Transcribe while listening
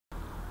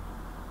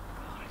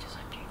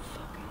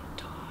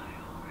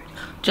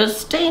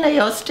Justina,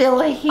 you're still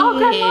here. Oh,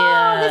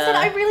 Grandma, listen,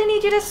 I really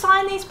need you to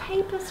sign these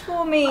papers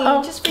for me,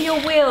 just for your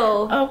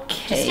will.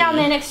 Okay. Just down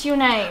there next to your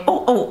name.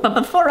 But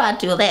before I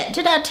do that,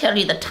 did I tell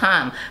you the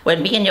time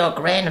when me and your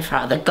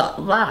grandfather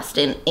got lost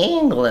in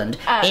England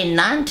in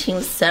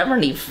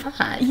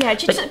 1975? Yeah,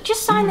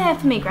 just sign there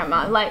for me,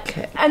 Grandma.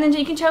 And then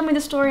you can tell me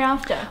the story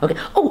after. Okay.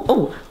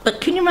 But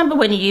can you remember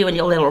when you and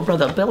your little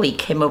brother Billy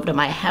came over to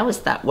my house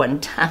that one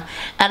time,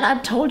 and I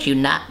told you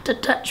not to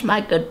touch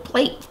my good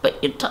plates,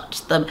 but you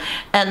touched them,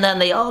 and then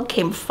they all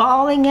came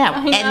falling out.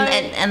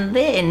 And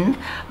then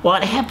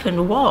what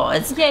happened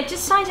was... Yeah,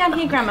 just sign down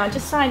here, Grandma.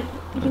 Just sign.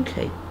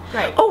 Okay.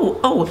 Right.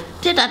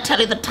 Did I tell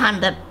you the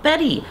time that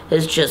Betty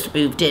has just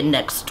moved in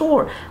next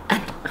door?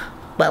 And,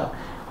 well,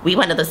 we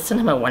went to the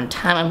cinema one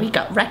time and we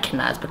got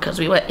recognized because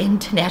we were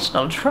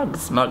international drug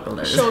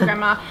smugglers. Sure,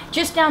 Grandma.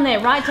 Just down there,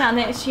 right down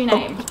there next to your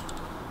name.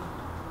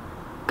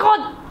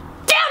 God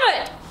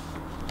damn it!